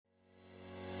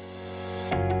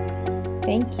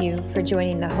Thank you for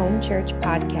joining the Home Church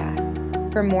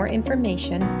podcast. For more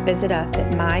information, visit us at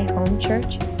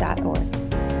myhomechurch.org.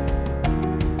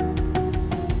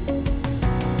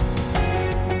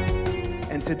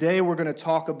 And today we're going to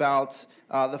talk about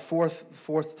the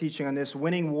fourth teaching on this,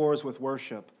 winning wars with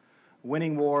worship.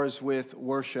 Winning wars with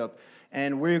worship.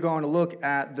 And we're going to look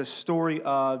at the story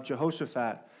of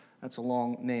Jehoshaphat. That's a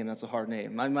long name. That's a hard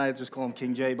name. I might just call him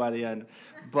King J by the end.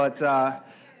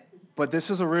 But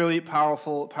this is a really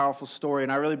powerful story,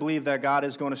 and I really believe that God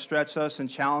is going to stretch us and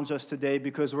challenge us today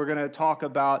because we're going to talk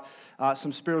about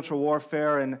some spiritual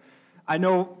warfare. And I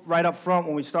know right up front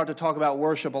when we start to talk about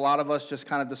worship, a lot of us just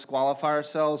kind of disqualify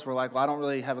ourselves. We're like, well, I don't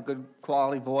really have a good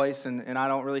quality voice, and I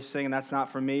don't really sing, and that's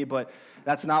not for me. But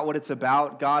that's not what it's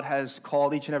about. God has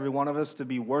called each and every one of us to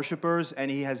be worshipers,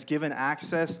 and He has given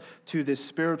access to this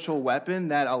spiritual weapon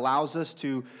that allows us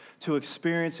to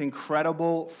experience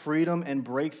incredible freedom and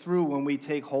breakthrough when we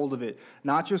take hold of it,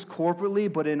 not just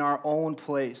corporately, but in our own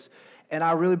place. And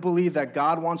I really believe that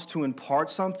God wants to impart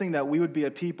something, that we would be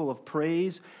a people of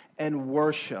praise and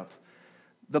worship.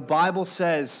 The Bible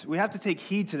says, we have to take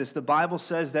heed to this, the Bible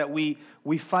says that we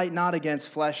fight not against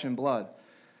flesh and blood.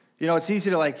 You know, it's easy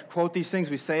to quote these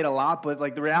things, we say it a lot, but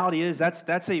the reality is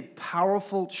that's a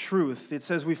powerful truth. It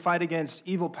says we fight against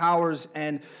evil powers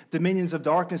and dominions of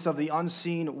darkness of the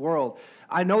unseen world.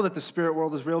 I know that the spirit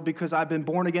world is real because I've been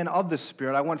born again of the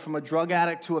Spirit. I went from a drug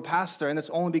addict to a pastor, and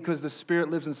it's only because the Spirit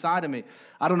lives inside of me.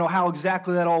 I don't know how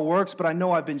exactly that all works, but I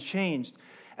know I've been changed.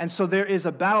 And so there is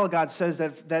a battle, God says,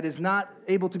 that is not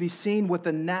able to be seen with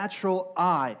the natural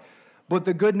eye. But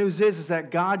the good news is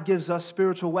that God gives us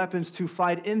spiritual weapons to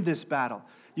fight in this battle.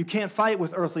 You can't fight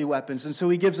with earthly weapons. And so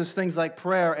He gives us things like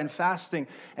prayer and fasting,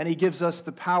 and He gives us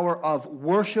the power of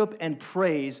worship and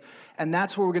praise. And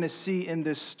that's what we're going to see in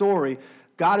this story.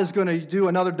 God is going to do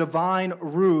another divine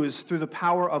ruse through the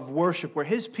power of worship, where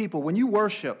His people, when you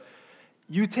worship,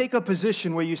 you take a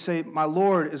position where you say, my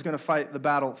Lord is going to fight the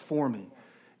battle for me.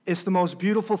 It's the most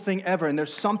beautiful thing ever, and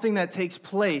there's something that takes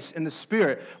place in the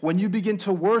Spirit when you begin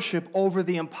to worship over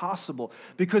the impossible.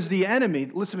 Because the enemy,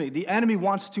 listen to me, the enemy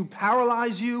wants to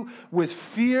paralyze you with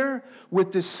fear, with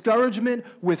discouragement,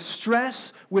 with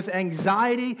stress, with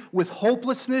anxiety, with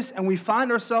hopelessness, and we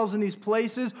find ourselves in these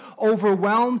places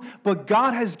overwhelmed. But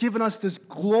God has given us this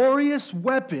glorious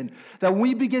weapon that when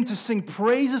we begin to sing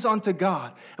praises unto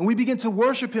God, and we begin to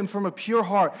worship Him from a pure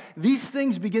heart, these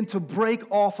things begin to break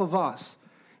off of us.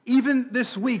 Even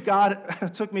this week, God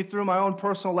took me through my own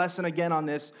personal lesson again on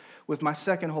this with my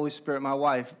second Holy Spirit, my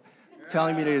wife,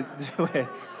 telling me to do it.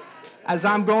 As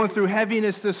I'm going through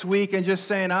heaviness this week and just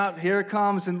saying, here it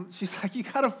comes. And she's like, you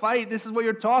got to fight. This is what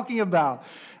you're talking about.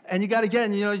 And you got to get,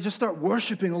 you just start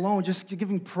worshiping alone, just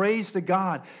giving praise to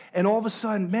God. And all of a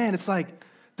sudden, man, it's like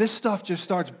this stuff just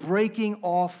starts breaking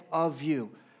off of you.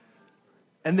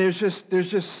 And there's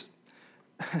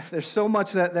so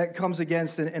much that comes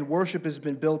against, and worship has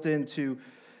been built in to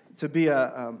be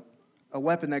a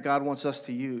weapon that God wants us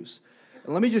to use.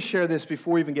 And let me just share this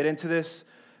before we even get into this,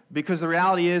 because the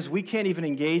reality is we can't even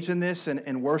engage in this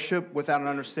and worship without an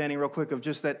understanding real quick of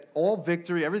just that all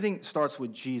victory, everything starts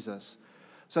with Jesus.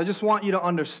 So I just want you to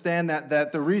understand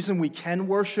that the reason we can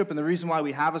worship and the reason why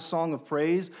we have a song of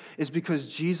praise is because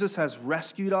Jesus has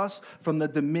rescued us from the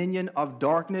dominion of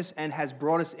darkness and has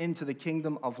brought us into the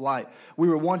kingdom of light. We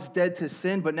were once dead to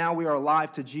sin, but now we are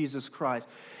alive to Jesus Christ.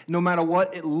 No matter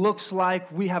what it looks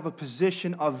like, we have a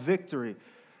position of victory.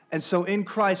 And so in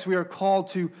Christ, we are called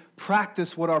to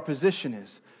practice what our position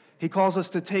is. He calls us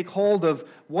to take hold of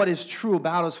what is true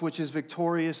about us, which is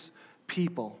victorious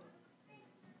people.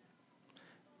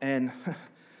 And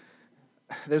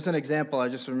there's an example I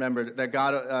just remembered that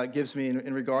God gives me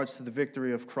in regards to the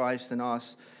victory of Christ in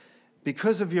us.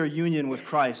 Because of your union with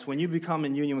Christ, when you become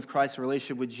in union with Christ, a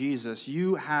relationship with Jesus,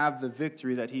 you have the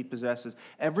victory that He possesses.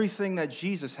 Everything that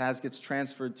Jesus has gets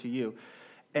transferred to you.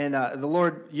 And the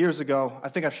Lord, years ago, I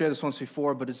think I've shared this once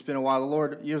before, but it's been a while. The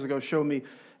Lord, years ago, showed me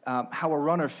how a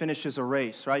runner finishes a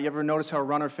race, right? You ever notice how a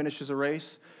runner finishes a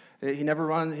race? He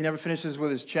never finishes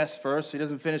with his chest first. He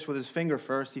doesn't finish with his finger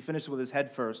first. He finishes with his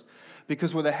head first.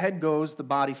 Because where the head goes, the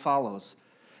body follows.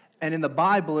 And in the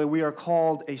Bible, we are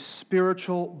called a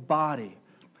spiritual body.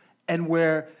 And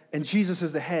Jesus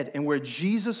is the head. And where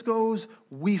Jesus goes,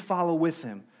 we follow with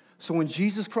Him. So when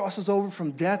Jesus crosses over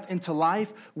from death into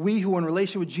life, we who are in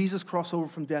relation with Jesus cross over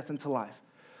from death into life.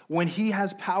 When He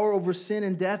has power over sin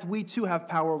and death, we too have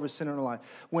power over sin and life.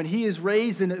 When He is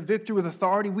raised in victory with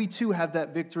authority, we too have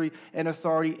that victory and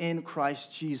authority in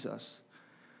Christ Jesus.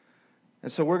 And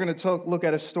so we're going to look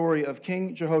at a story of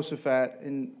King Jehoshaphat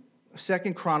in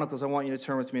 2 Chronicles. I want you to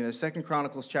turn with me there. 2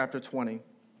 Chronicles chapter 20.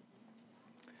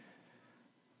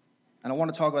 And I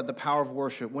want to talk about the power of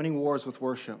worship, winning wars with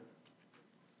worship.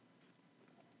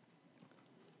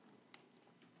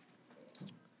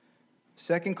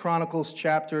 2 Chronicles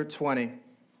chapter 20.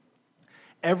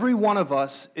 Every one of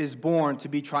us is born to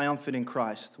be triumphant in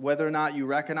Christ. Whether or not you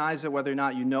recognize it, whether or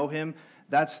not you know him,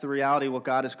 that's the reality of what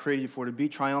God has created you for, to be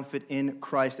triumphant in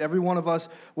Christ. Every one of us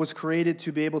was created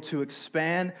to be able to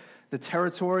expand the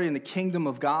territory and the kingdom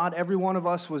of God. Every one of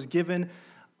us was given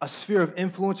a sphere of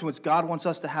influence in which God wants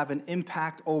us to have an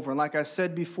impact over. And like I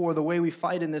said before, the way we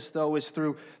fight in this, though, is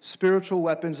through spiritual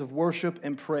weapons of worship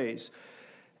and praise.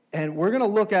 And we're going to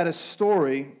look at a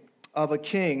story of a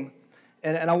king,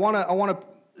 and I want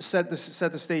to set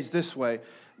the stage this way.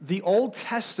 The Old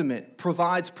Testament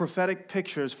provides prophetic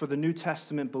pictures for the New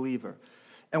Testament believer.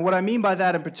 And what I mean by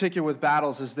that in particular with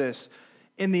battles is this.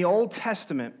 In the Old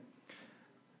Testament,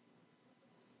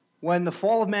 when the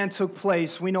fall of man took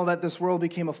place, we know that this world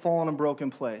became a fallen and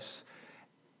broken place.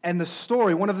 And the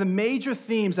story, one of the major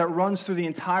themes that runs through the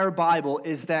entire Bible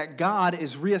is that God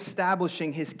is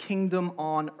reestablishing his kingdom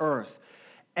on earth.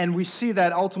 And we see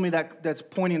that ultimately that's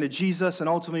pointing to Jesus, and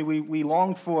ultimately we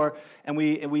long for and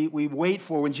we wait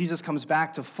for when Jesus comes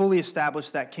back to fully establish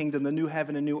that kingdom, the new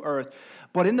heaven and new earth.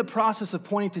 But in the process of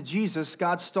pointing to Jesus,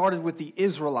 God started with the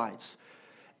Israelites.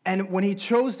 And when he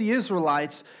chose the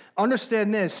Israelites,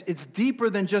 understand this, it's deeper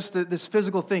than just this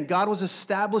physical thing. God was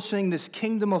establishing this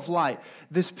kingdom of light,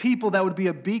 this people that would be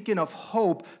a beacon of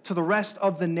hope to the rest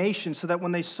of the nation, so that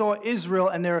when they saw Israel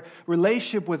and their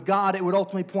relationship with God, it would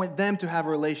ultimately point them to have a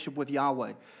relationship with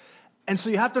Yahweh. And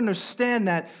so you have to understand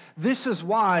that this is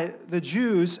why the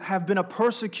Jews have been a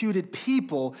persecuted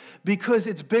people, because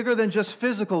it's bigger than just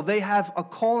physical. They have a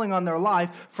calling on their life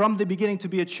from the beginning to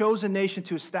be a chosen nation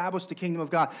to establish the kingdom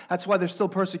of God. That's why they're still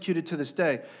persecuted to this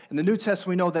day. In the New Testament,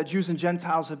 we know that Jews and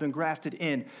Gentiles have been grafted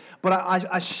in. But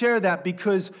I share that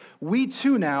because we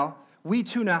too now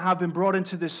have been brought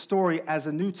into this story as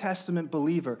a New Testament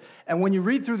believer. And when you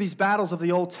read through these battles of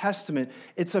the Old Testament,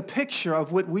 it's a picture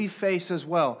of what we face as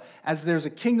well. As there's a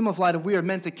kingdom of light, and we are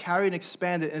meant to carry and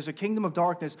expand it, and there's a kingdom of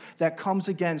darkness that comes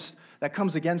against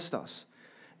us.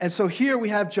 And so here we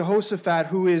have Jehoshaphat,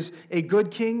 who is a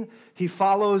good king. He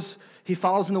follows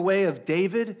in the way of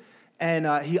David.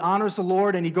 And he honors the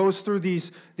Lord, and he goes through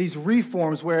these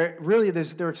reforms where really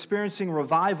they're experiencing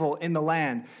revival in the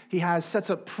land. He sets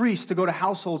up priests to go to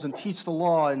households and teach the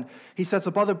law, and he sets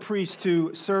up other priests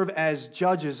to serve as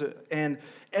judges. And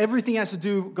everything has to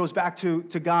do goes back to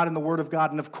God and the Word of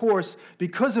God. And of course,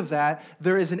 because of that,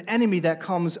 there is an enemy that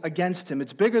comes against him.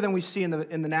 It's bigger than we see in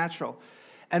the natural.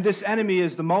 And this enemy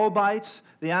is the Moabites,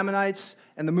 the Ammonites,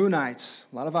 and the Moonites.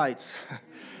 A lot of ites.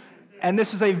 And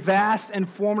this is a vast and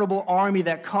formidable army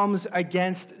that comes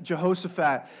against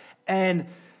Jehoshaphat. And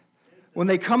when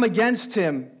they come against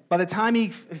him, by the time he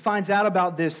finds out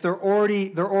about this, they're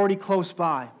already close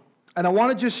by. And I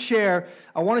want to share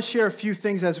a few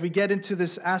things as we get into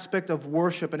this aspect of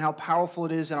worship and how powerful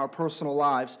it is in our personal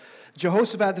lives.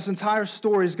 Jehoshaphat, this entire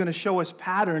story is going to show us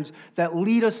patterns that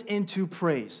lead us into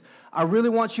praise. I really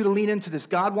want you to lean into this.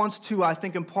 God wants to, I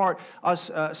think, impart us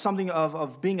something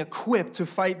of being equipped to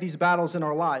fight these battles in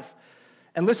our life.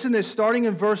 And listen to this, starting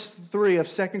in verse 3 of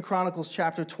 2 Chronicles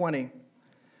chapter 20.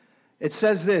 It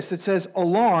says this, it says,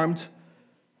 alarmed,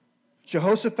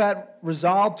 Jehoshaphat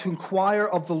resolved to inquire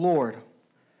of the Lord,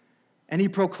 and he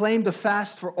proclaimed a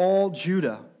fast for all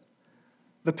Judah.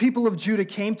 The people of Judah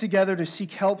came together to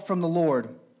seek help from the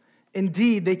Lord.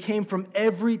 Indeed, they came from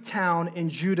every town in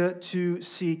Judah to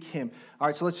seek him. All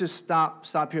right, so let's just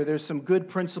stop here. There's some good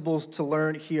principles to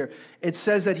learn here. It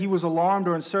says that he was alarmed,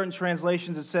 or in certain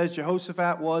translations it says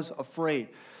Jehoshaphat was afraid.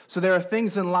 So there are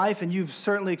things in life, and you've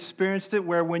certainly experienced it,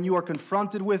 where when you are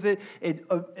confronted with it, it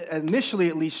initially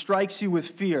at least strikes you with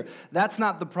fear. That's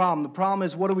not the problem. The problem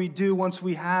is, what do we do once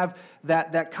we have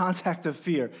that contact of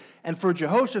fear? And for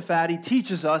Jehoshaphat, he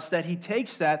teaches us that he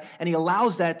takes that and he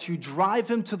allows that to drive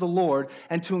him to the Lord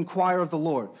and to inquire of the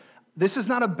Lord. This is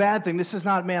not a bad thing. This is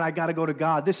not, man, I got to go to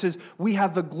God. This is, we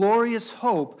have the glorious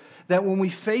hope that when we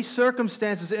face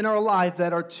circumstances in our life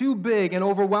that are too big and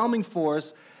overwhelming for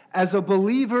us, as a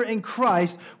believer in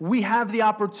Christ, we have the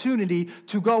opportunity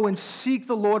to go and seek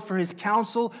the Lord for his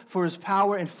counsel, for his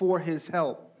power, and for his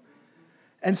help.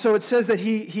 And so it says that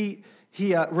he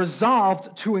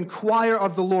resolved to inquire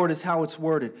of the Lord, is how it's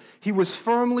worded. He was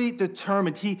firmly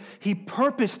determined. He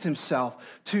purposed himself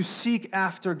to seek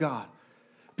after God.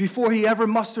 Before he ever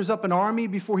musters up an army,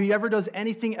 before he ever does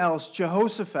anything else,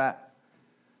 Jehoshaphat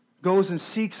goes and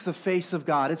seeks the face of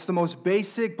God. It's the most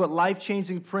basic but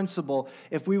life-changing principle.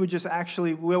 If we would just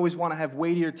we always want to have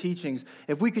weightier teachings.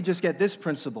 If we could just get this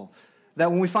principle, that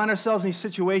when we find ourselves in these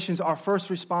situations, our first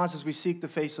response is we seek the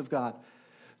face of God.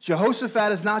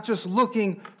 Jehoshaphat is not just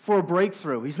looking for a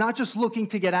breakthrough. He's not just looking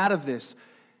to get out of this.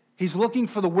 He's looking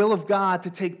for the will of God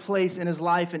to take place in his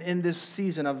life and in this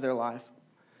season of their life.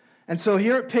 And so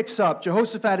here it picks up.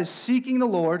 Jehoshaphat is seeking the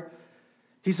Lord.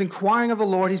 He's inquiring of the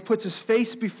Lord. He puts his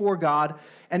face before God,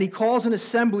 and he calls an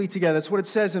assembly together. That's what it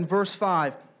says in verse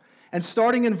 5. And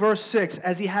starting in verse 6,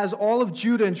 as he has all of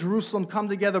Judah and Jerusalem come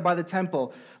together by the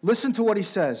temple, listen to what he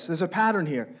says. There's a pattern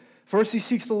here. First he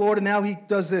seeks the Lord, and now he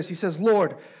does this. He says,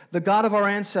 Lord, the God of our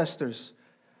ancestors,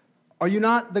 are you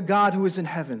not the God who is in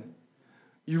heaven?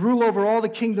 You rule over all the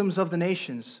kingdoms of the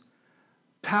nations.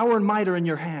 Power and might are in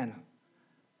your hand,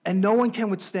 and no one can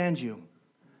withstand you.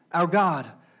 Our God,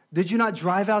 did you not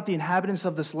drive out the inhabitants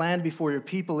of this land before your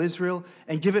people Israel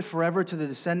and give it forever to the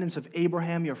descendants of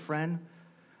Abraham, your friend?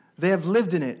 They have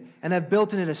lived in it and have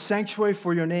built in it a sanctuary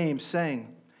for your name,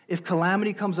 saying, if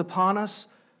calamity comes upon us,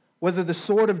 whether the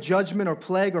sword of judgment or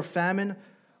plague or famine,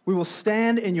 we will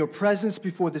stand in your presence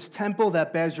before this temple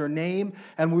that bears your name,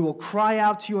 and we will cry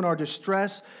out to you in our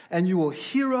distress, and you will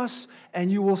hear us,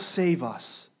 and you will save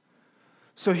us.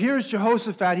 So here's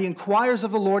Jehoshaphat. He inquires of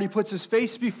the Lord. He puts his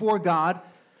face before God.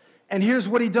 And here's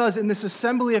what he does in this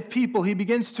assembly of people. He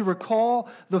begins to recall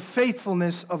the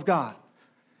faithfulness of God.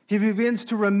 He begins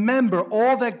to remember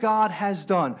all that God has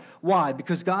done. Why?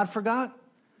 Because God forgot?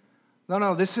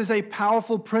 No, this is a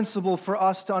powerful principle for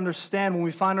us to understand when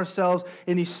we find ourselves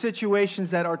in these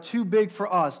situations that are too big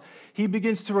for us. He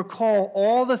begins to recall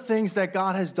all the things that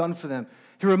God has done for them.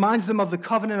 He reminds them of the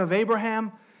covenant of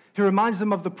Abraham. He reminds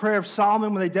them of the prayer of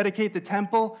Solomon when they dedicate the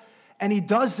temple. And he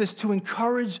does this to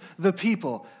encourage the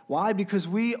people. Why? Because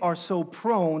we are so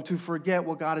prone to forget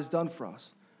what God has done for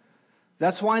us.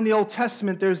 That's why in the Old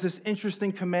Testament there's this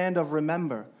interesting command of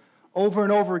remember. Over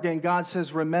and over again, God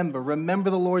says, remember. Remember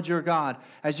the Lord your God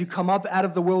as you come up out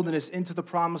of the wilderness into the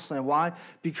promised land. Why?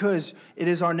 Because it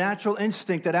is our natural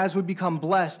instinct that as we become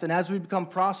blessed and as we become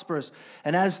prosperous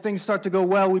and as things start to go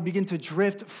well, we begin to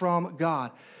drift from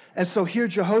God. And so here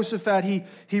Jehoshaphat,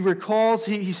 he recalls,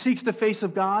 he seeks the face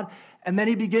of God, and then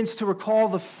he begins to recall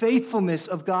the faithfulness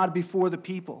of God before the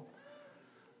people.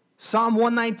 Psalm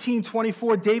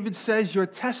 119:24, David says, your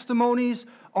testimonies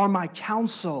are my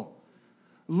counsel.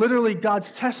 Literally,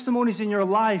 God's testimonies in your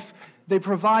life, they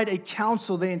provide a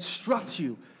counsel. They instruct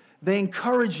you. They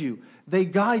encourage you. They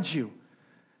guide you.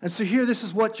 And so here, this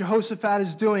is what Jehoshaphat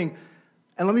is doing.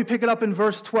 And let me pick it up in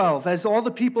verse 12. As all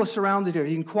the people are surrounded here,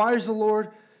 he inquires the Lord.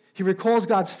 He recalls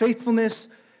God's faithfulness.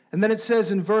 And then it says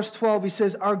in verse 12, he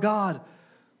says, our God,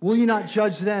 will you not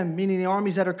judge them, meaning the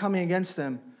armies that are coming against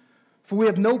them? For we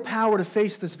have no power to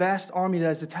face this vast army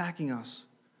that is attacking us.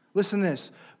 Listen to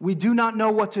this. We do not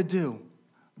know what to do,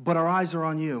 but our eyes are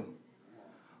on you.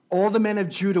 All the men of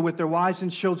Judah with their wives and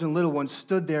children and little ones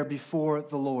stood there before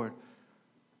the Lord.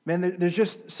 Man, there's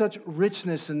just such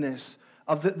richness in this,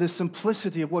 of the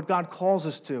simplicity of what God calls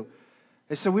us to.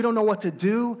 They said, we don't know what to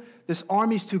do. This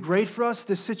army's too great for us.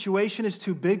 This situation is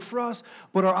too big for us,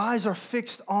 but our eyes are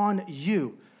fixed on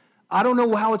you. I don't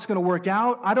know how it's going to work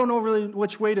out. I don't know really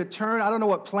which way to turn. I don't know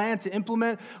what plan to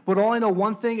implement, but all I know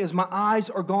one thing is my eyes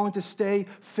are going to stay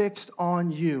fixed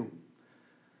on you.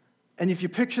 And if you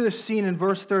picture this scene in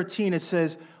verse 13, it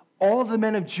says, all of the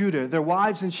men of Judah, their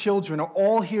wives and children, are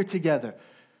all here together.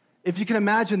 If you can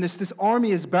imagine this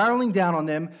army is barreling down on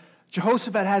them.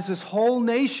 Jehoshaphat has this whole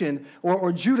nation,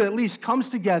 or Judah at least, comes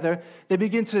together. They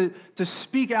begin to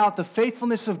speak out the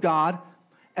faithfulness of God.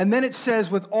 And then it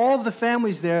says, with all of the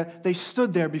families there, they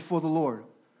stood there before the Lord.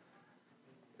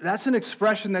 That's an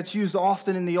expression that's used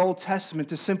often in the Old Testament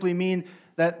to simply mean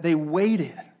that they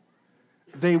waited.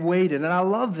 They waited. And I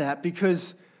love that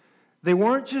because they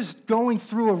weren't just going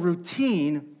through a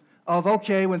routine of,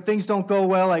 okay, when things don't go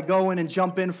well, I go in and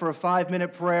jump in for a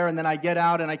 5-minute prayer, and then I get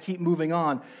out and I keep moving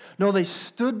on. No, they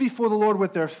stood before the Lord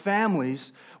with their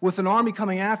families, with an army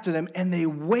coming after them, and they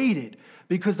waited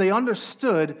because they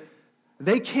understood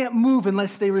they can't move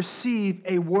unless they receive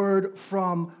a word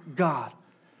from God.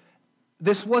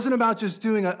 This wasn't about just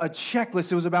doing a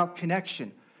checklist. It was about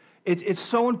connection. It's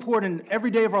so important every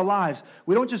day of our lives.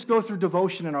 We don't just go through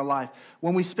devotion in our life.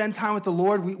 When we spend time with the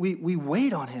Lord, we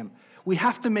wait on Him. We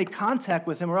have to make contact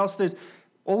with Him, or else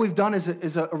all we've done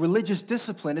is a religious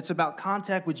discipline. It's about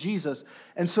contact with Jesus.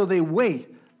 And so they wait,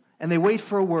 and they wait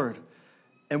for a word.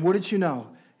 And what did you know?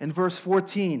 In verse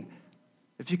 14,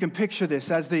 if you can picture this,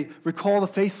 as they recall the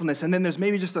faithfulness, and then there's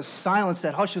maybe just a silence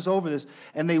that hushes over this,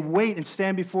 and they wait and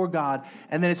stand before God,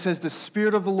 and then it says, the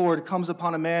Spirit of the Lord comes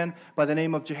upon a man by the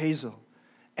name of Jehaziel,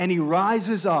 and he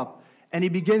rises up, and he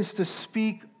begins to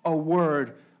speak a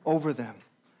word over them.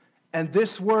 And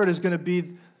this word is going to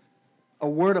be a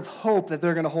word of hope that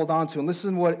they're going to hold on to. And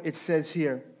listen to what it says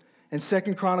here. In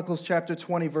 2 Chronicles chapter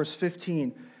 20, verse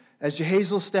 15, as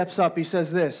Jehaziel steps up, he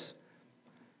says this.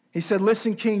 He said,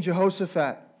 "Listen, King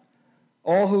Jehoshaphat,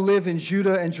 all who live in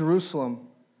Judah and Jerusalem,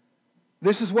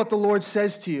 this is what the Lord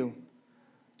says to you.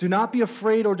 Do not be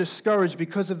afraid or discouraged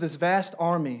because of this vast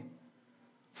army,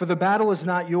 for the battle is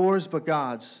not yours but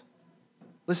God's."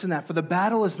 Listen to that. For the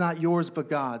battle is not yours but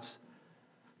God's.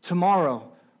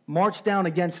 Tomorrow, march down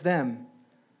against them.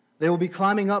 They will be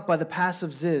climbing up by the pass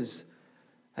of Ziz,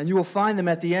 and you will find them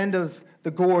at the end of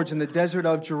the gorge in the desert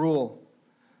of Jeruel.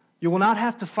 You will not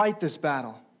have to fight this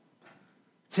battle.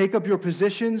 Take up your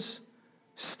positions,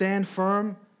 stand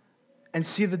firm, and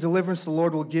see the deliverance the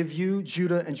Lord will give you,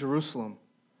 Judah and Jerusalem.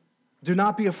 Do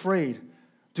not be afraid.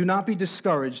 Do not be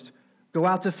discouraged. Go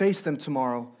out to face them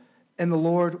tomorrow, and the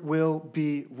Lord will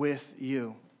be with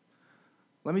you.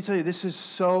 Let me tell you, this is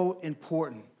so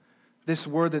important, this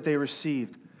word that they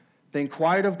received. They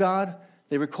inquired of God,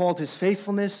 they recalled his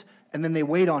faithfulness, and then they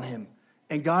wait on him.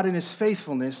 And God in his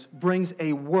faithfulness brings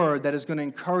a word that is going to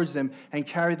encourage them and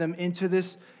carry them into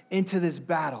this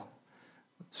battle.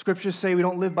 Scriptures say we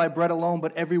don't live by bread alone,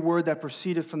 but every word that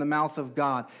proceedeth from the mouth of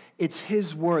God. It's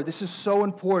his word. This is so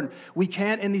important. We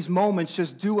can't in these moments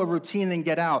just do a routine and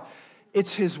get out.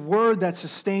 It's his word that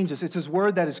sustains us. It's his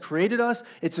word that has created us.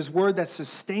 It's his word that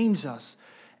sustains us.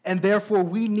 And therefore,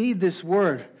 we need this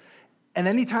word. And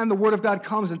anytime the word of God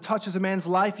comes and touches a man's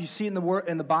life, you see it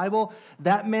in the Bible,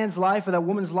 that man's life or that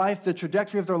woman's life, the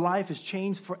trajectory of their life is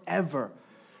changed forever.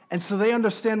 And so they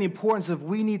understand the importance of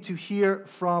we need to hear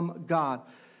from God.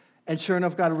 And sure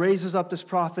enough, God raises up this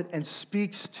prophet and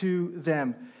speaks to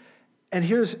them. And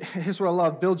here's what I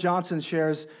love. Bill Johnson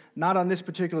shares, not on this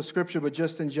particular scripture, but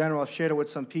just in general, I've shared it with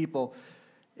some people.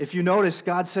 If you notice,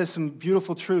 God says some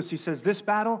beautiful truths. He says, this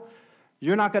battle,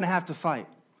 you're not going to have to fight.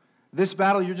 This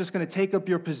battle, you're just going to take up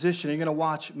your position. You're going to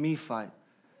watch me fight.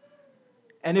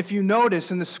 And if you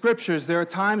notice in the scriptures, there are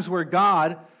times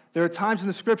in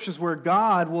the scriptures where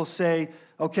God will say,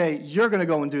 okay, you're going to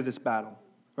go and do this battle,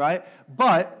 right?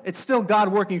 But it's still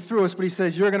God working through us, but he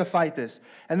says, you're going to fight this.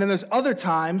 And then there's other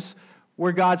times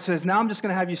where God says, now I'm just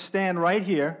going to have you stand right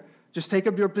here, just take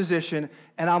up your position,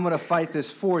 and I'm going to fight this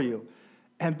for you.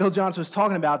 And Bill Johnson was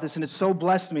talking about this, and it so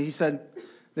blessed me. He said,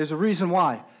 there's a reason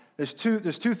why. There's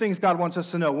two things God wants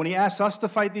us to know. When he asks us to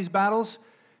fight these battles,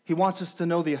 he wants us to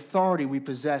know the authority we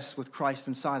possess with Christ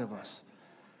inside of us.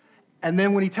 And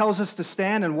then when he tells us to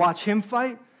stand and watch him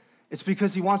fight, it's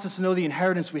because he wants us to know the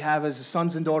inheritance we have as the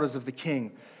sons and daughters of the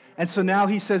King. And so now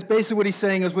he says, basically what he's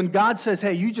saying is when God says,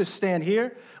 hey, you just stand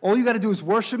here, all you got to do is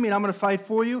worship me and I'm going to fight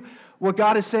for you. What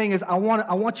God is saying is, I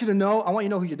want you to know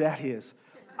who your daddy is.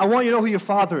 I want you to know who your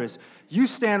father is. You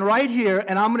stand right here,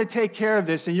 and I'm going to take care of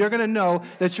this, and you're going to know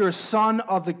that you're a son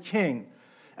of the King.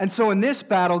 And so in this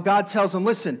battle, God tells them,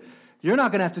 listen, you're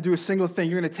not going to have to do a single thing.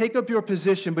 You're going to take up your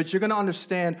position, but you're going to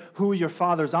understand who your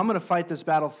father is. I'm going to fight this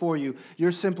battle for you.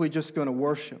 You're simply just going to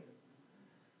worship.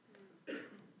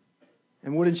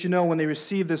 And wouldn't you know, when they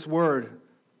received this word,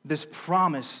 this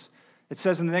promise, it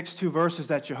says in the next two verses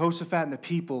that Jehoshaphat and the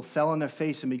people fell on their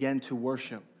face and began to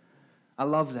worship. I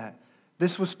love that.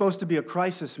 This was supposed to be a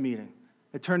crisis meeting.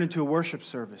 It turned into a worship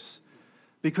service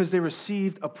because they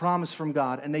received a promise from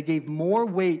God, and they gave more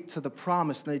weight to the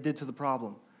promise than they did to the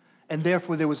problem. And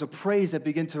therefore, there was a praise that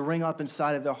began to ring up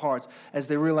inside of their hearts as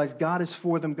they realized God is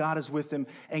for them, God is with them,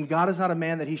 and God is not a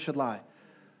man that he should lie.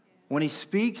 When he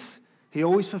speaks, he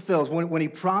always fulfills. When he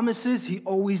promises, he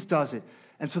always does it.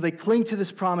 And so they cling to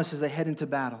this promise as they head into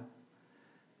battle.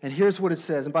 And here's what it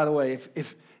says. And by the way,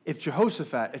 if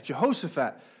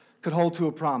Jehoshaphat could hold to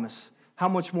a promise, how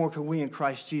much more can we in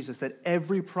Christ Jesus, that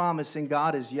every promise in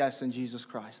God is yes in Jesus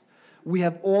Christ? We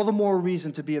have all the more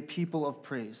reason to be a people of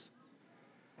praise.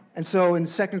 And so in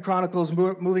 2 Chronicles,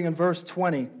 moving in verse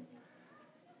 20,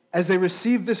 as they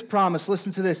received this promise,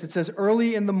 listen to this. It says,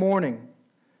 early in the morning,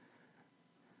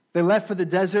 they left for the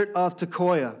desert of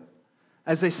Tekoa.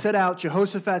 As they set out,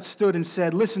 Jehoshaphat stood and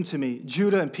said, listen to me,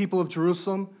 Judah and people of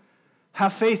Jerusalem,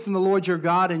 have faith in the Lord your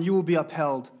God and you will be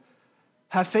upheld.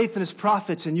 Have faith in his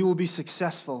prophets, and you will be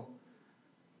successful.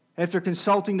 After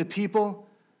consulting the people,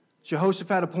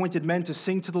 Jehoshaphat appointed men to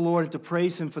sing to the Lord and to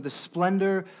praise him for the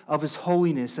splendor of his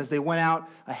holiness as they went out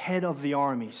ahead of the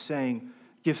army, saying,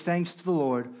 give thanks to the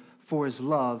Lord, for his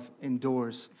love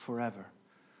endures forever.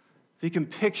 If you can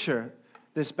picture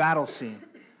this battle scene,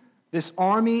 this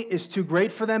army is too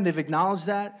great for them. They've acknowledged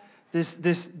that.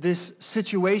 This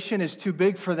situation is too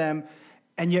big for them,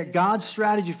 and yet God's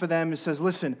strategy for them says,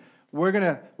 listen, we're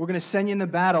gonna send you in the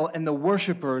battle, and the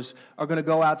worshipers are gonna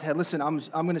go out ahead. Listen, I'm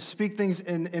gonna speak things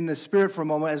in the spirit for a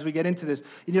moment as we get into this.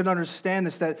 You need to understand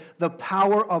this, that the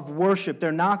power of worship,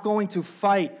 they're not going to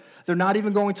fight. They're not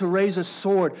even going to raise a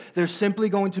sword. They're simply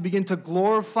going to begin to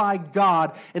glorify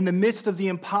God in the midst of the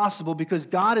impossible, because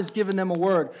God has given them a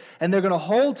word, and they're going to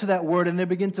hold to that word, and they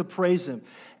begin to praise Him.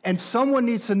 And someone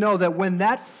needs to know that when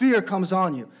that fear comes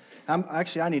on you,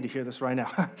 I need to hear this right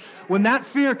now. When that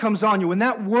fear comes on you, when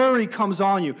that worry comes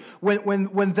on you,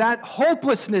 when that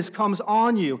hopelessness comes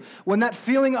on you, when that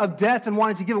feeling of death and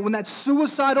wanting to give it, when that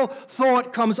suicidal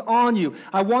thought comes on you,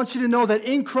 I want you to know that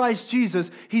in Christ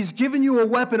Jesus, He's given you a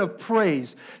weapon of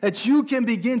praise, that you can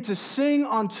begin to sing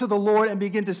unto the Lord and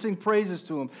begin to sing praises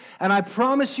to Him. And I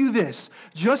promise you this,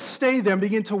 just stay there and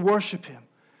begin to worship Him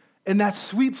in that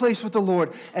sweet place with the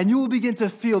Lord, and you will begin to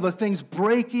feel the things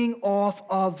breaking off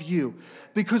of you,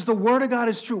 because the Word of God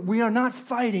is true. We are not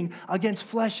fighting against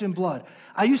flesh and blood.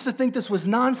 I used to think this was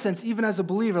nonsense, even as a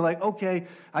believer, like, okay,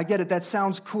 I get it, that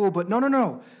sounds cool, but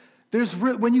no.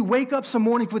 When you wake up some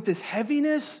morning with this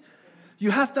heaviness, you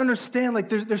have to understand, like,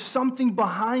 there's something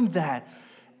behind that.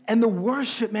 And the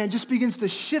worship, man, just begins to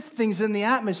shift things in the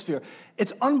atmosphere.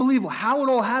 It's unbelievable. How it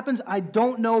all happens, I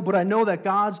don't know, but I know that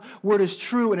God's word is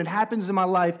true, and it happens in my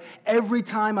life every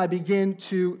time I begin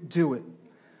to do it.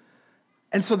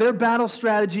 And so their battle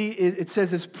strategy, it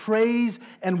says, is praise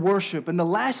and worship. And the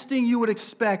last thing you would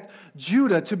expect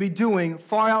Judah to be doing,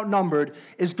 far outnumbered,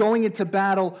 is going into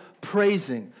battle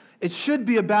praising. It should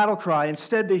be a battle cry.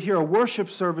 Instead, they hear a worship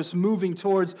service moving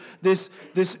towards this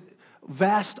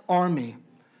vast army.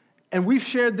 And we've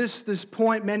shared this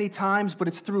point many times, but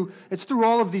it's through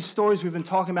all of these stories we've been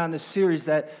talking about in this series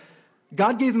that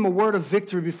God gave them a word of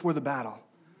victory before the battle.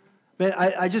 But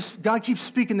God keeps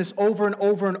speaking this over and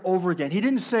over and over again. He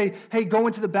didn't say, hey, go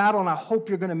into the battle and I hope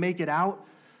you're going to make it out.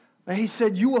 And He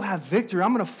said, you will have victory.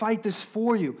 I'm going to fight this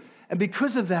for you. And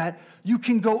because of that, you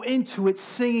can go into it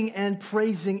singing and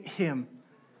praising Him.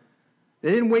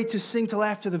 They didn't wait to sing till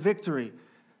after the victory.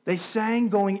 They sang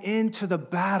going into the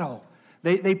battle.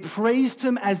 They praised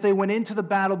Him as they went into the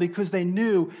battle because they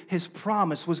knew His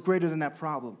promise was greater than that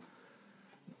problem.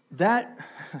 That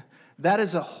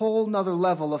is a whole nother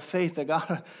level of faith that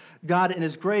God in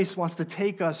His grace wants to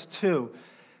take us to.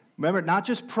 Remember, not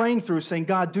just praying through, saying,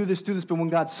 God, do this, but when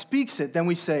God speaks it, then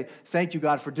we say, thank you,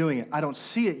 God, for doing it. I don't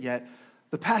see it yet.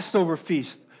 The Passover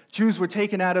feast, Jews were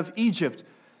taken out of Egypt.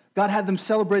 God had them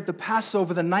celebrate the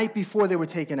Passover the night before they were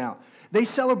taken out. They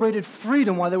celebrated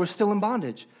freedom while they were still in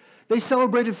bondage. They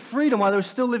celebrated freedom while they were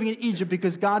still living in Egypt,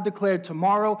 because God declared,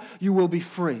 tomorrow you will be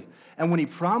free. And when He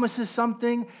promises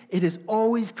something, it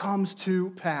always comes to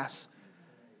pass.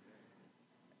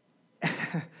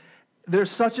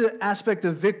 There's such an aspect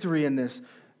of victory in this.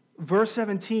 Verse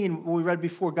 17, what we read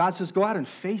before, God says, go out and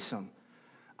face them.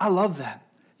 I love that.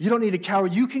 You don't need to cower.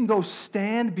 You can go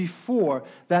stand before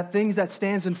that thing that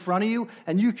stands in front of you,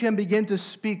 and you can begin to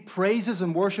speak praises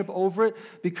and worship over it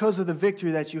because of the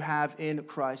victory that you have in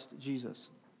Christ Jesus.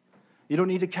 You don't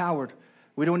need to cower.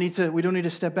 We don't need to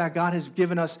step back. God has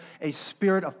given us a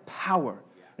spirit of power.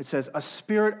 It says a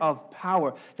spirit of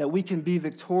power that we can be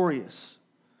victorious.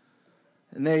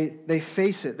 And they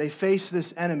face it. They face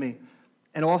this enemy.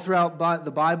 And all throughout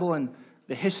the Bible and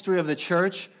the history of the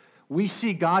church, we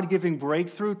see God giving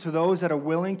breakthrough to those that are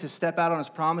willing to step out on His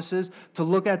promises, to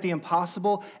look at the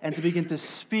impossible, and to begin to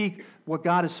speak what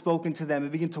God has spoken to them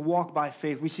and begin to walk by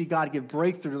faith. We see God give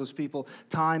breakthrough to those people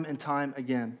time and time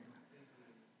again.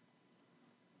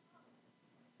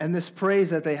 And this praise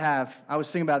that they have, I was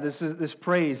thinking about this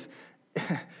praise,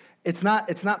 it's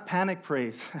not panic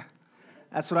praise.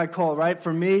 That's what I call it, right?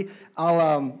 For me,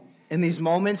 in these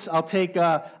moments, I'll take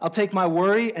my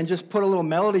worry and just put a little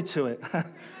melody to it.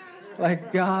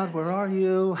 Like, God, where are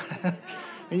you?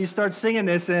 And you start singing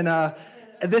this, and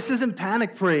this isn't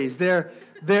panic praise.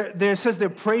 It says they're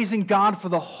praising God for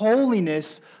the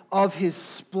holiness of His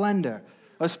splendor,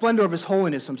 or splendor of His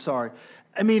holiness. I'm sorry.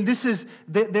 I mean,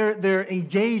 they're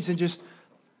engaged in just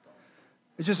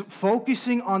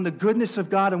focusing on the goodness of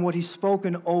God and what He's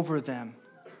spoken over them.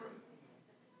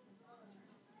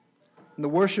 And the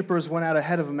worshipers went out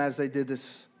ahead of them as they did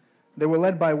this. They were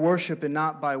led by worship and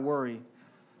not by worry.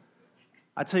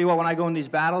 I tell you what, when I go in these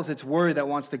battles, it's worry that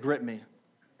wants to grip me.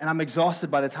 And I'm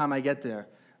exhausted by the time I get there.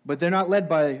 But they're not led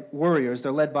by warriors,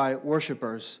 they're led by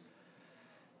worshipers.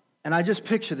 And I just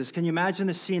picture this. Can you imagine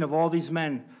the scene of all these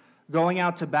men going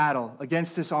out to battle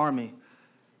against this army?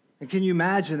 And can you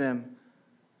imagine them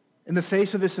in the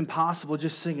face of this impossible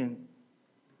just singing?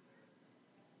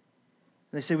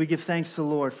 And they say, we give thanks to the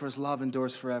Lord for His love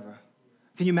endures forever.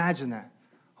 Can you imagine that?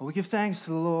 Oh, we give thanks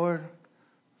to the Lord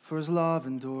for his love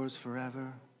endures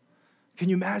forever. Can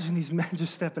you imagine these men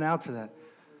just stepping out to that?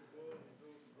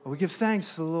 We give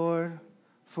thanks to the Lord,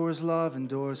 for his love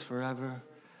endures forever.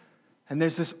 And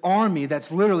there's this army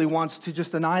that's literally wants to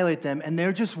just annihilate them, and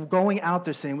they're just going out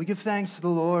there saying, we give thanks to the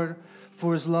Lord,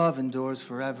 for his love endures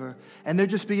forever. And they're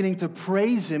just beginning to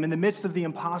praise him in the midst of the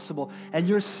impossible. And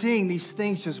you're seeing these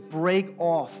things just break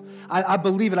off. I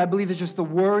believe it. I believe it's just the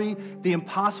worry, the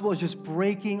impossible is just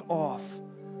breaking off.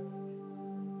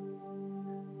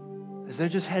 As they're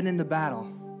just heading into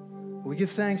battle, we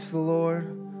give thanks to the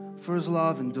Lord, for his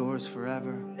love endures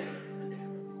forever.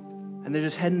 And they're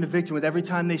just heading to victory with every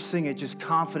time they sing it, just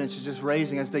confidence is just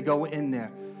raising as they go in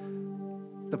there.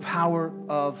 The power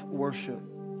of worship.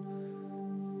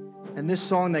 And this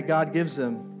song that God gives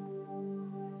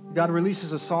them, God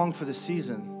releases a song for the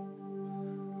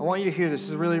season. I want you to hear this. This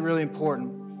is really, really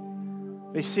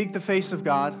important. They seek the face of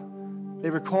God. They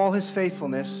recall his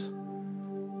faithfulness.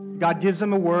 God gives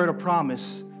them a word, a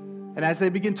promise. And as they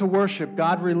begin to worship,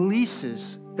 God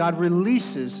releases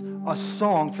a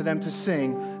song for them to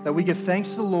sing, that we give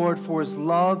thanks to the Lord, for his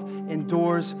love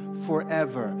endures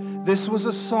forever. This was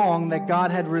a song that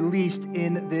God had released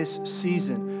in this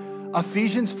season.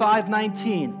 Ephesians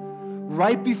 5:19,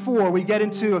 right before we get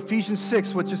into Ephesians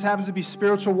 6, which just happens to be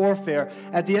spiritual warfare,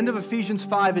 at the end of Ephesians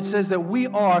 5, it says that we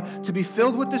are to be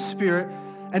filled with the Spirit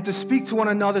and to speak to one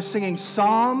another, singing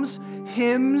psalms,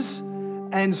 hymns,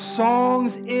 and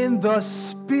songs in the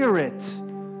Spirit.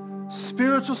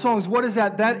 Spiritual songs, what is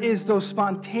that? That is those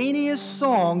spontaneous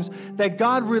songs that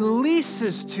God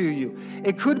releases to you.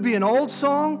 It could be an old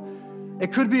song.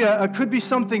 It could be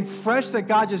something fresh that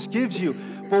God just gives you.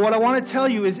 But what I want to tell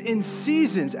you is in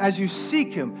seasons, as you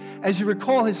seek him, as you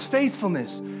recall his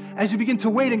faithfulness, as you begin to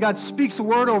wait and God speaks a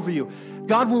word over you,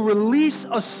 God will release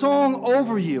a song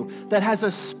over you that has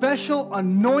a special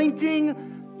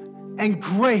anointing and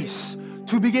grace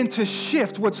to begin to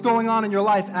shift what's going on in your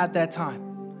life at that time.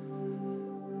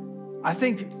 I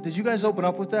think, did you guys open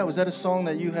up with that? Was that a song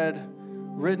that you had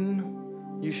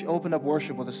written? You opened up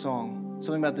worship with a song.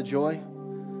 Something about the joy?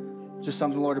 Just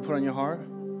something the Lord had put on your heart?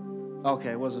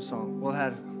 Okay, it was a song. Well, it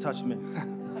had touched me.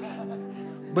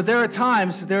 But there are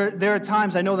times,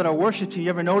 I know that our worship team, you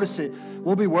ever notice it?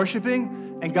 We'll be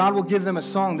worshiping, and God will give them a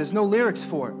song. There's no lyrics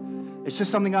for it. It's just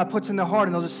something God puts in their heart,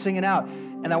 and they'll just sing it out.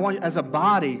 And I want you, as a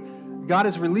body, God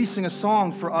is releasing a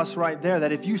song for us right there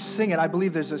that if you sing it, I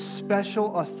believe there's a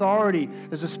special authority,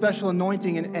 there's a special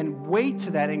anointing and weight to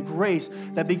that and grace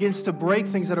that begins to break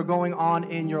things that are going on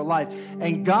in your life.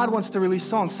 And God wants to release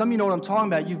songs. Some of you know what I'm talking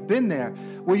about. You've been there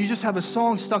where you just have a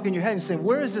song stuck in your head and say,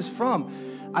 where is this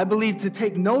from? I believe to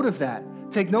take note of that.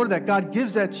 Take note of that. God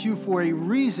gives that to you for a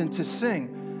reason to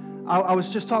sing. I was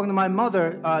just talking to my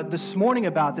mother this morning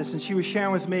about this, and she was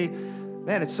sharing with me,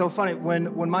 man, it's so funny.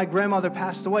 When my grandmother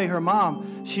passed away, her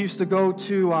mom, she used to go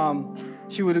to,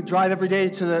 she would drive every day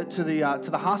to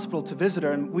the hospital to visit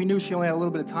her, and we knew she only had a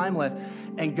little bit of time left.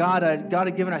 And God had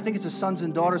given her, I think it's a sons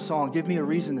and daughters song, Give Me a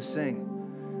Reason to Sing.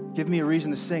 Give me a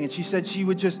reason to sing. And she said it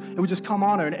would just come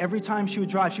on her, and every time she would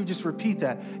drive, she would just repeat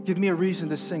that. Give me a reason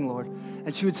to sing, Lord.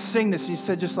 And she would sing this. She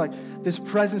said just like this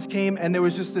presence came, and there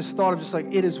was just this thought of just like,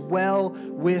 it is well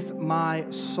with my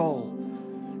soul.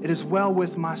 It is well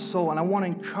with my soul. And I want to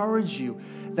encourage you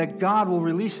that God will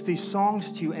release these songs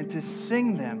to you and to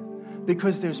sing them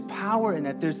because there's power in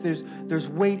that. There's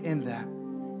weight in that.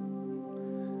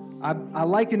 I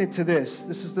liken it to this.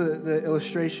 This is the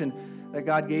illustration that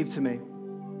God gave to me.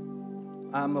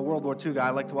 I'm a World War II guy.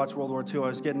 I like to watch World War II. I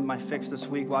was getting my fix this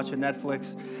week watching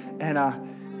Netflix. And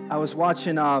I was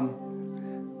watching an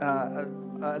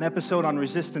episode on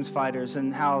resistance fighters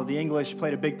and how the English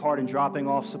played a big part in dropping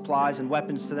off supplies and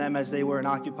weapons to them as they were in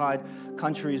occupied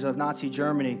countries of Nazi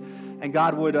Germany. And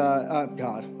God would, well,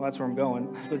 that's where I'm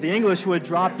going. But the English would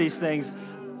drop these things,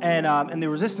 and the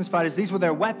resistance fighters, these were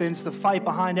their weapons to fight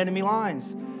behind enemy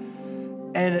lines.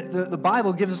 And the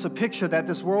Bible gives us a picture that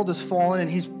this world has fallen, and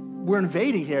we're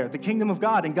invading here, the kingdom of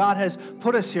God, and God has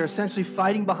put us here essentially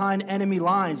fighting behind enemy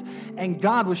lines. And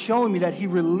God was showing me that he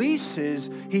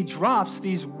drops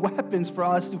these weapons for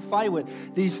us to fight with,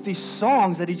 these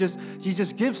songs that he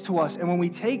just gives to us. And when we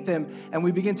take them and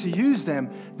we begin to use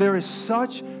them, there is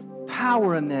such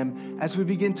power in them as we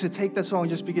begin to take that song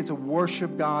and just begin to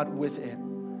worship God with it.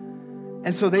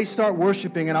 And so they start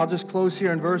worshiping, and I'll just close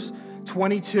here in verse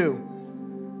 22.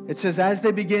 It says, as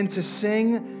they begin to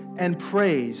sing and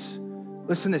praise,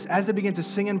 listen to this, as they begin to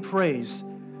sing and praise,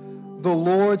 the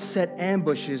Lord set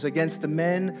ambushes against the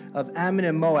men of Ammon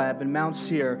and Moab and Mount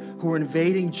Seir who were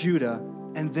invading Judah,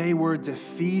 and they were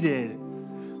defeated.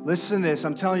 Listen to this,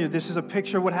 I'm telling you, this is a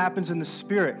picture of what happens in the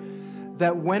spirit.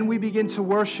 that when we begin to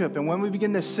worship and when we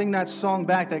begin to sing that song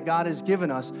back that God has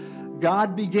given us,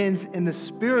 God begins in the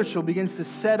spiritual, begins to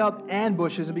set up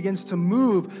ambushes and begins to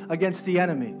move against the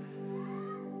enemy.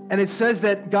 And it says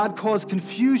that God caused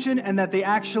confusion and that they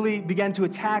actually began to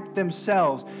attack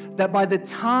themselves. That by the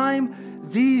time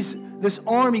this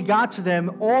army got to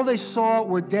them, all they saw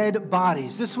were dead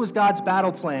bodies. This was God's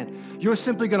battle plan. You're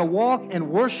simply going to walk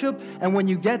and worship, and when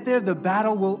you get there, the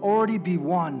battle will already be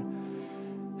won.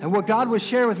 And what God was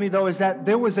sharing with me, though, is that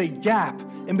there was a gap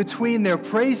in between their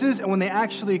praises and when they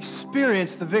actually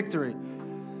experienced the victory.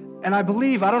 And I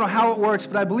believe, I don't know how it works,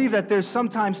 but I believe that there's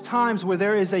sometimes times where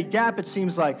there is a gap, it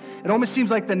seems like. It almost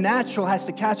seems like the natural has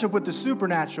to catch up with the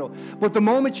supernatural. But the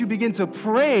moment you begin to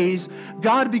praise,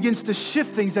 God begins to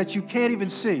shift things that you can't even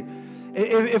see.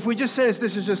 If we just say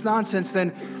this is just nonsense,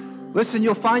 then listen,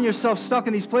 you'll find yourself stuck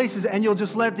in these places and you'll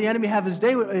just let the enemy have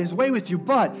his way with you.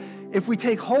 But if we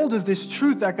take hold of this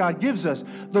truth that God gives us,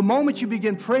 the moment you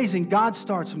begin praising, God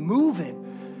starts moving.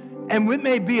 And it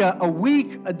may be a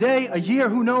week, a day, a year,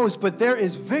 who knows, but there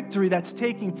is victory that's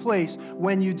taking place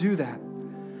when you do that.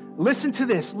 Listen to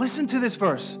this. Listen to this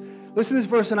verse. Listen to this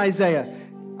verse in Isaiah.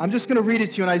 I'm just going to read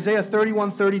it to you in Isaiah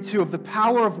 31:32 of the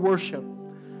power of worship.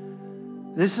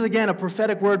 This is, again, a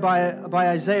prophetic word by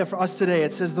Isaiah for us today.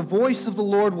 It says, "The voice of the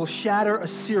Lord will shatter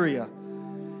Assyria,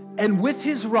 and with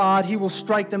his rod he will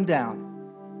strike them down.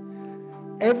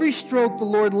 Every stroke the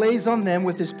Lord lays on them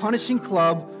with his punishing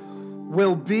club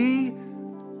will be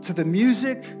to the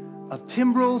music of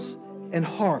timbrels and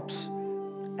harps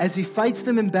as he fights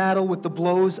them in battle with the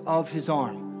blows of his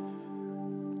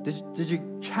arm." Did you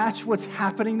catch what's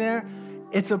happening there?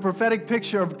 It's a prophetic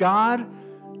picture of God.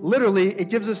 Literally, it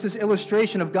gives us this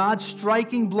illustration of God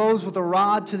striking blows with a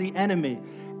rod to the enemy.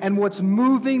 And what's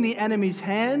moving the enemy's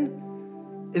hand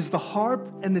is the harp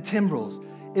and the timbrels.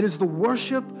 It is the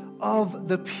worship of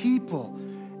the people.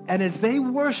 And as they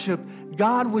worship,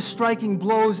 God was striking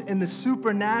blows in the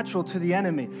supernatural to the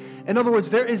enemy. In other words,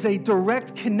 there is a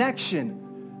direct connection.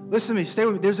 Listen to me, stay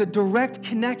with me. There's a direct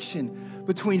connection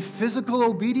between physical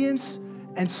obedience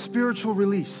and spiritual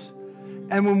release.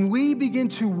 And when we begin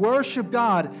to worship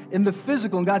God in the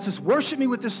physical, and God says, worship me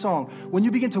with this song, when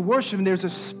you begin to worship Him, there's a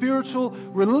spiritual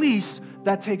release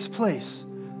that takes place.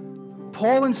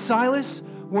 Paul and Silas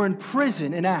were in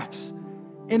prison in Acts,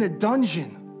 in a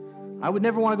dungeon. I would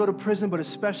never want to go to prison, but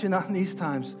especially not in these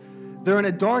times. They're in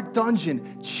a dark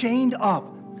dungeon, chained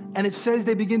up. And it says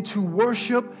they begin to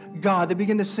worship God. They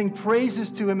begin to sing praises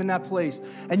to Him in that place.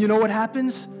 And you know what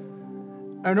happens?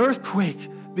 An earthquake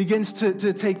begins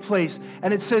to take place.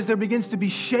 And it says there begins to be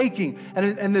shaking.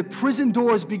 And the prison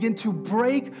doors begin to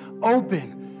break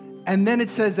open. And then it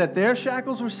says that their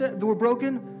shackles were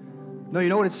broken. No, you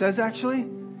know what it says actually?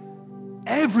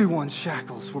 Everyone's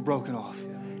shackles were broken off.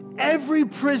 Every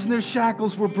prisoner's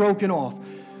shackles were broken off.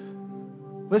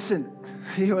 Listen,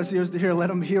 he who has ears to hear, let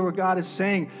him hear what God is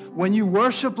saying. When you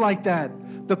worship like that,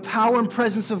 the power and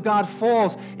presence of God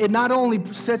falls. It not only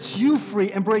sets you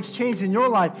free and breaks chains in your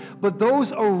life, but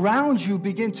those around you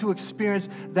begin to experience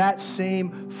that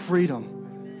same freedom.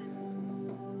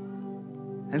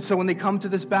 And so when they come to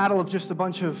this battle of just a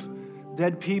bunch of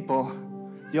dead people,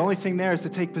 the only thing there is to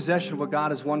take possession of what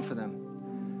God has won for them.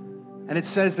 And it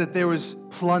says that there was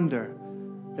plunder.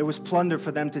 There was plunder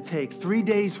for them to take. 3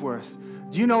 days worth.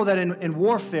 Do you know that in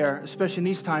warfare, especially in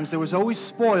these times, there was always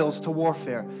spoils to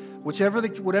warfare.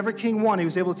 Whatever king won, he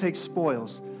was able to take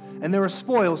spoils. And there are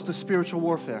spoils to spiritual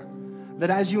warfare. That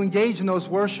as you engage in those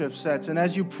worship sets and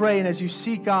as you pray and as you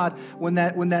seek God, when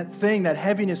that thing, that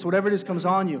heaviness, whatever it is comes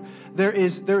on you, there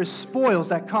is spoils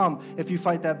that come if you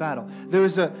fight that battle. There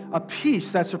is a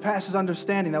peace that surpasses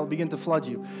understanding that will begin to flood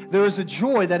you. There is a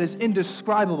joy that is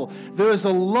indescribable. There is a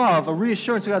love, a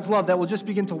reassurance of God's love that will just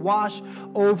begin to wash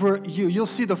over you. You'll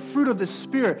see the fruit of the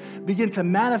Spirit begin to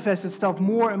manifest itself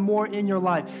more and more in your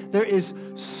life. There is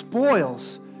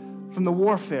spoils from the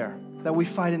warfare that we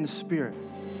fight in the Spirit.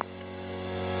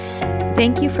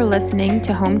 Thank you for listening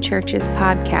to Home Church's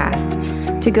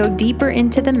podcast. To go deeper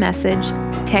into the message,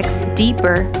 text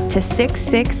DEEPER to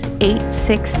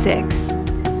 66866.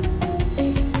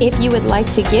 If you would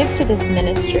like to give to this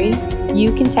ministry,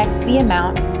 you can text the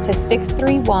amount to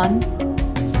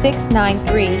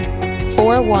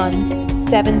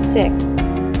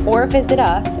 631-693-4176 or visit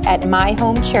us at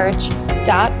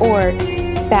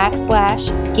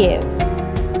myhomechurch.org/give.